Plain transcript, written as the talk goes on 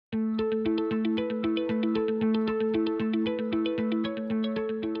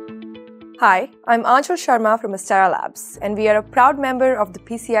Hi, I'm Aanchal Sharma from Astera Labs, and we are a proud member of the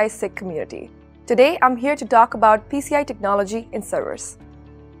PCI-SIG community. Today, I'm here to talk about PCI technology in servers.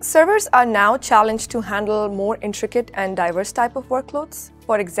 Servers are now challenged to handle more intricate and diverse type of workloads.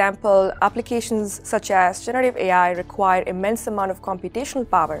 For example, applications such as generative AI require immense amount of computational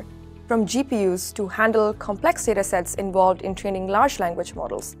power from GPUs to handle complex datasets involved in training large language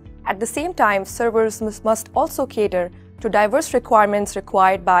models. At the same time, servers must also cater to diverse requirements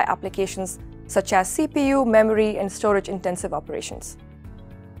required by applications such as CPU, memory, and storage-intensive operations.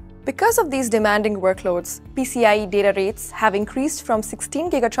 Because of these demanding workloads, PCIe data rates have increased from 16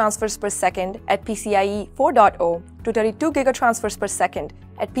 gigatransfers per second at PCIe 4.0 to 32 gigatransfers per second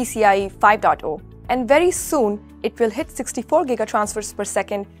at PCIe 5.0, and very soon it will hit 64 gigatransfers per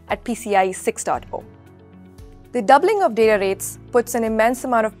second at PCIe 6.0. The doubling of data rates puts an immense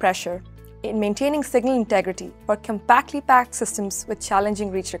amount of pressure in maintaining signal integrity for compactly packed systems with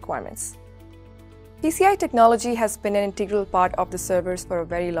challenging reach requirements. PCI technology has been an integral part of the servers for a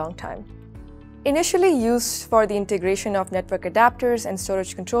very long time. Initially used for the integration of network adapters and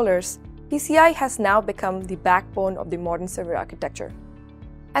storage controllers, PCI has now become the backbone of the modern server architecture.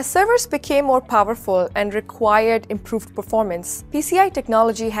 As servers became more powerful and required improved performance, PCI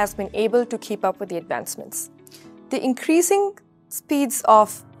technology has been able to keep up with the advancements. The increasing speeds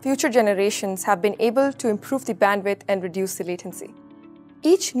of future generations have been able to improve the bandwidth and reduce the latency.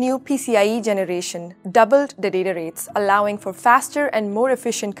 Each new PCIe generation doubled the data rates, allowing for faster and more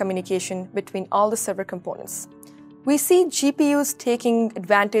efficient communication between all the server components. We see GPUs taking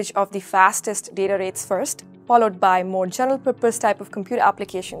advantage of the fastest data rates first, followed by more general-purpose type of compute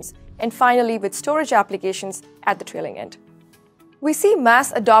applications, and finally with storage applications at the trailing end. We see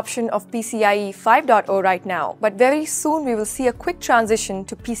mass adoption of PCIe 5.0 right now, but very soon we will see a quick transition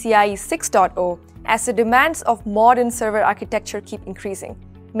to PCIe 6.0 as the demands of modern server architecture keep increasing,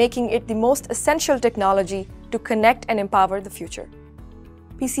 making it the most essential technology to connect and empower the future.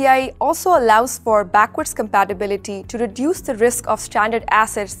 PCIe also allows for backwards compatibility to reduce the risk of stranded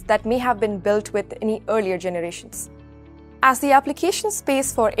assets that may have been built with any earlier generations. As the application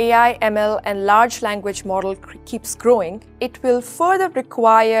space for AI, ML, and large language model keeps growing, it will further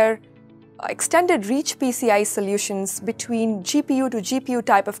require extended reach PCI solutions between GPU to GPU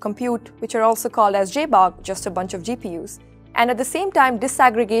type of compute, which are also called as JBOG, just a bunch of GPUs, and at the same time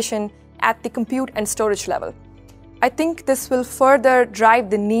disaggregation at the compute and storage level. I think this will further drive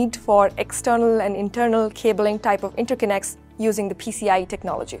the need for external and internal cabling type of interconnects using the PCIe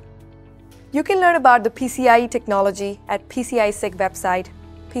technology. You can learn about the PCIe technology at PCI-SIG website,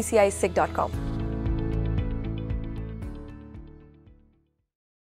 PCISIG.com.